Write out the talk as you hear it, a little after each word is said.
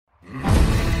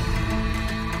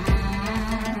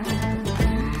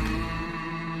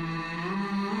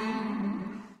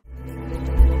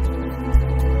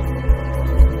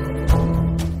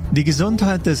Die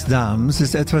Gesundheit des Darms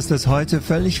ist etwas, das heute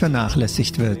völlig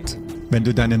vernachlässigt wird. Wenn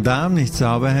du deinen Darm nicht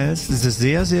sauber hältst, ist es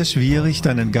sehr, sehr schwierig,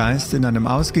 deinen Geist in einem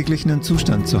ausgeglichenen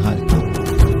Zustand zu halten.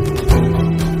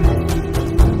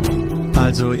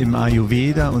 Also im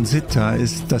Ayurveda und Siddha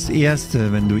ist das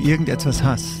Erste, wenn du irgendetwas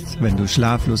hast, wenn du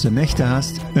schlaflose Nächte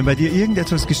hast, wenn bei dir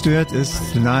irgendetwas gestört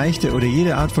ist, leichte oder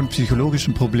jede Art von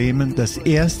psychologischen Problemen, das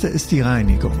Erste ist die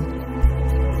Reinigung.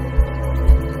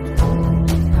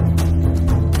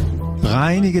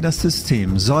 Reinige das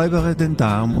System, säubere den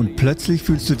Darm und plötzlich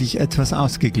fühlst du dich etwas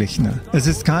ausgeglichener. Es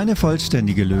ist keine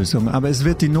vollständige Lösung, aber es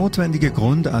wird die notwendige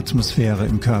Grundatmosphäre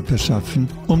im Körper schaffen,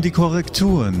 um die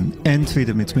Korrekturen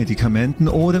entweder mit Medikamenten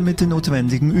oder mit den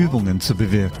notwendigen Übungen zu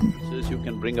bewirken.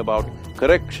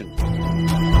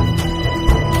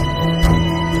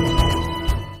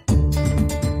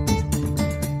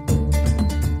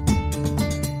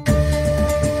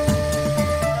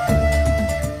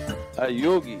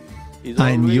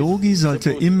 Ein Yogi sollte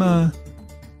immer,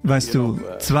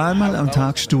 zweimal am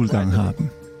Tag Stuhlgang haben.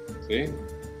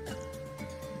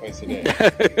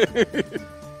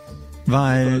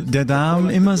 Weil der Darm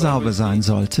immer sauber sein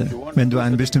sollte. Wenn du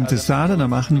ein bestimmtes Sadhana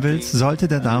machen willst, sollte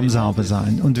der Darm sauber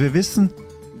sein. Und wir wissen,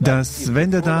 dass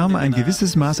wenn der Darm ein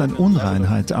gewisses Maß an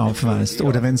Unreinheit aufweist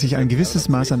oder wenn sich ein gewisses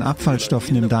Maß an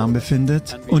Abfallstoffen im Darm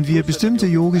befindet und wir bestimmte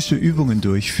yogische Übungen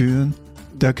durchführen,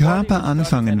 der Körper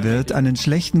anfangen wird, einen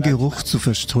schlechten Geruch zu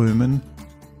verströmen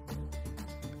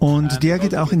und der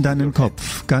geht auch in deinen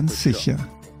Kopf, ganz sicher.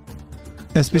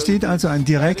 Es besteht also ein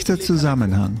direkter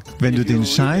Zusammenhang. Wenn du den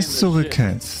Scheiß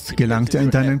zurückhältst, gelangt er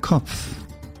in deinen Kopf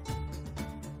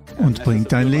und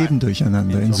bringt dein Leben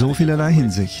durcheinander in so vielerlei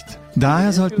Hinsicht.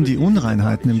 Daher sollten die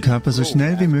Unreinheiten im Körper so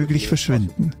schnell wie möglich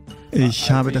verschwinden.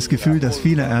 Ich habe das Gefühl, dass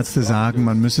viele Ärzte sagen,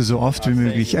 man müsse so oft wie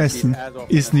möglich essen.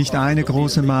 Ist nicht eine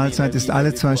große Mahlzeit, ist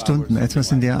alle 2 Stunden,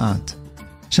 etwas in der Art.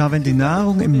 Schau, wenn die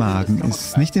Nahrung im Magen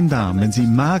ist, nicht im Darm, wenn sie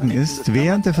im Magen ist,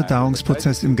 während der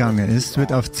Verdauungsprozess im Gange ist,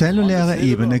 wird auf zellulärer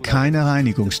Ebene keine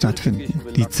Reinigung stattfinden.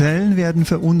 Die Zellen werden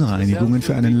Verunreinigungen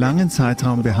für einen langen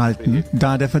Zeitraum behalten,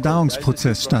 da der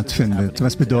Verdauungsprozess stattfindet,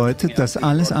 was bedeutet, dass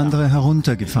alles andere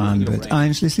heruntergefahren wird,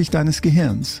 einschließlich deines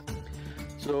Gehirns.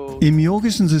 Im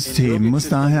yogischen System muss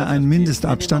daher ein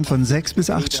Mindestabstand von 6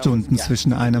 bis 8 Stunden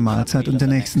zwischen einer Mahlzeit und der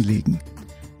nächsten liegen.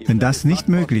 Wenn das nicht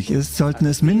möglich ist, sollten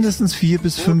es mindestens 4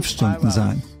 bis 5 Stunden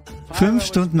sein. 5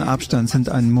 Stunden Abstand sind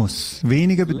ein Muss.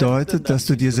 Weniger bedeutet, dass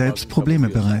du dir selbst Probleme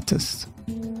bereitest.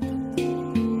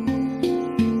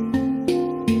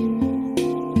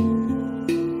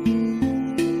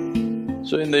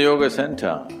 So in the yoga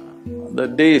center, the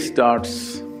day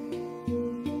starts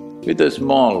with a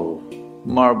small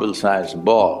marble-sized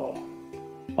ball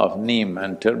of neem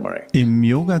and turmeric. Im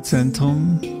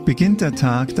Yoga-Zentrum beginnt der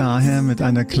Tag daher mit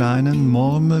einer kleinen,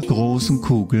 murmelgroßen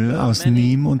Kugel aus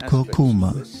Neem und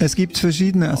Kurkuma. Es gibt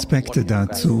verschiedene Aspekte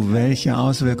dazu, welche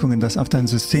Auswirkungen das auf dein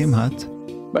System hat.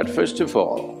 But first of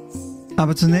all,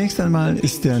 aber zunächst einmal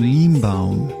ist der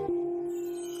Neembaum,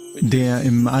 der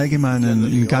im Allgemeinen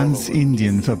in ganz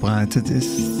Indien verbreitet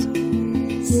ist.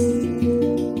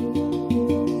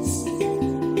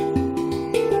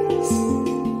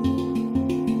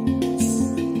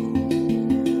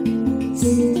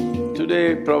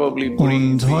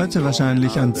 Und heute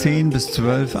wahrscheinlich an 10 bis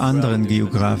 12 anderen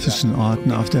geografischen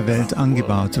Orten auf der Welt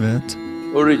angebaut wird,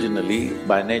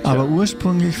 aber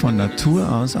ursprünglich von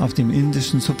Natur aus auf dem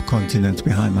indischen Subkontinent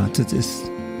beheimatet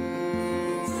ist.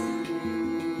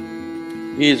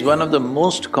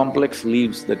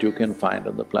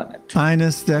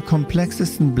 Eines der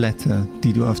komplexesten Blätter,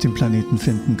 die du auf dem Planeten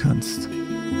finden kannst.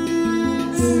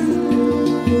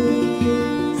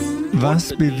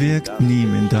 Was bewirkt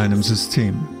Neem in deinem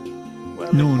System?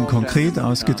 Nun, konkret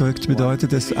ausgedrückt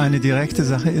bedeutet es, eine direkte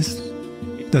Sache ist,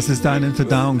 dass es deinen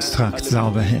Verdauungstrakt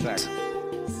sauber hält.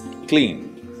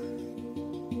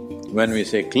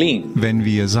 Wenn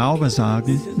wir sauber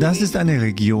sagen, das ist eine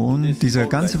Region, dieser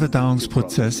ganze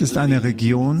Verdauungsprozess ist eine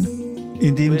Region,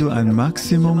 in dem du ein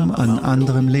Maximum an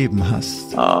anderem Leben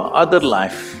hast.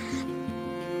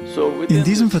 In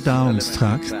diesem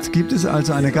Verdauungstrakt gibt es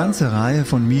also eine ganze Reihe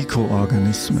von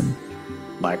Mikroorganismen.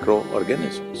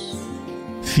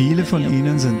 Viele von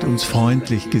ihnen sind uns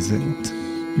freundlich gesinnt.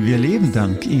 Wir leben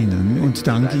dank ihnen und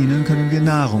dank ihnen können wir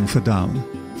Nahrung verdauen.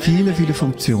 Viele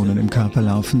Funktionen im Körper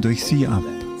laufen durch sie ab.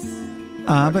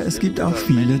 Aber es gibt auch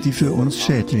viele, die für uns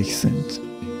schädlich sind.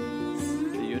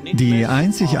 Die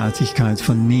Einzigartigkeit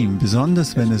von Neem,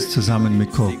 besonders wenn es zusammen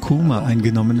mit Kurkuma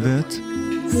eingenommen wird,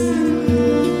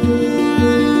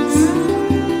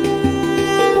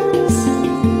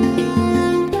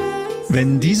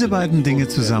 wenn diese beiden Dinge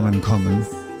zusammenkommen,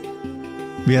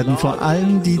 werden vor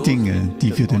allem die Dinge,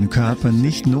 die für den Körper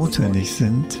nicht notwendig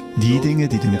sind, die Dinge,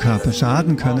 die dem Körper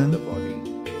schaden können,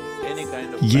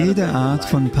 jede Art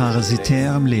von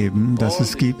parasitärem Leben, das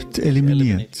es gibt,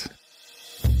 eliminiert.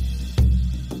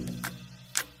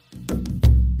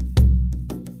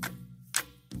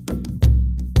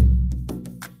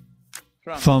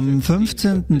 Vom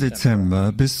 15.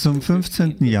 Dezember bis zum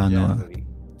 15. Januar,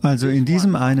 also in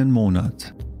diesem einen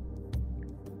Monat,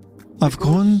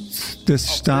 aufgrund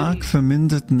des stark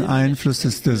verminderten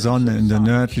Einflusses der Sonne in der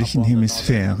nördlichen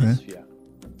Hemisphäre,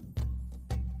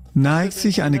 neigt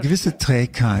sich eine gewisse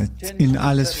Trägheit in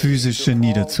alles Physische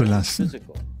niederzulassen.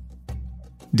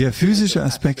 Der physische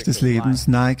Aspekt des Lebens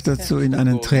neigt dazu, in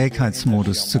einen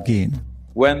Trägheitsmodus zu gehen.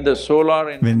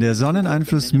 Wenn der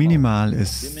Sonneneinfluss minimal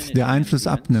ist, der Einfluss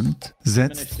abnimmt,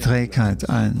 setzt Trägheit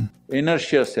ein.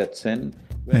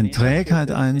 Wenn Trägheit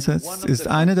einsetzt, ist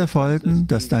eine der Folgen,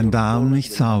 dass dein Darm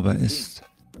nicht sauber ist.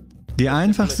 Die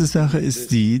einfachste Sache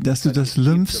ist die, dass du das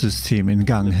Lymphsystem in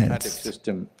Gang hältst.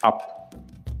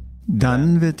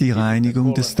 Dann wird die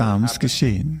Reinigung des Darms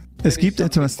geschehen. Es gibt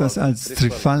etwas, das als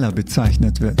Trifala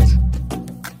bezeichnet wird.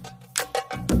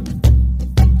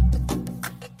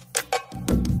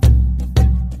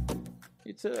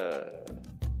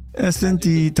 Es sind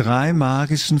die 3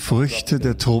 magischen Früchte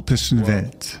der tropischen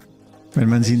Welt. Wenn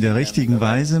man sie in der richtigen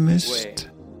Weise mischt,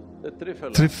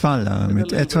 Trifala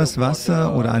mit etwas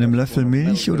Wasser oder einem Löffel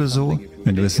Milch oder so,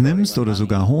 wenn du es nimmst oder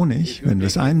sogar Honig, wenn du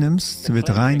es einnimmst,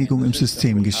 wird Reinigung im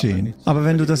System geschehen. Aber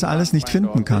wenn du das alles nicht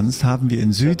finden kannst, haben wir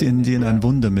in Südindien ein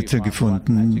Wundermittel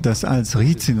gefunden, das als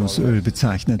Rizinusöl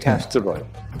bezeichnet wird.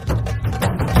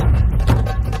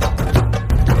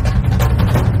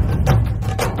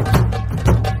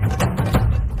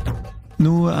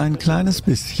 Nur ein kleines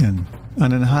bisschen,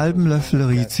 einen halben Löffel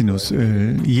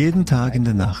Rizinusöl, jeden Tag in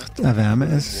der Nacht. Erwärme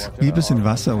es, gib es in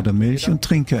Wasser oder Milch und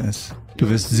trinke es.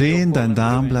 Du wirst sehen, dein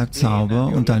Darm bleibt sauber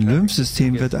und dein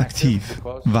Lymphsystem wird aktiv,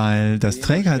 weil das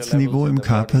Trägheitsniveau im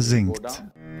Körper sinkt.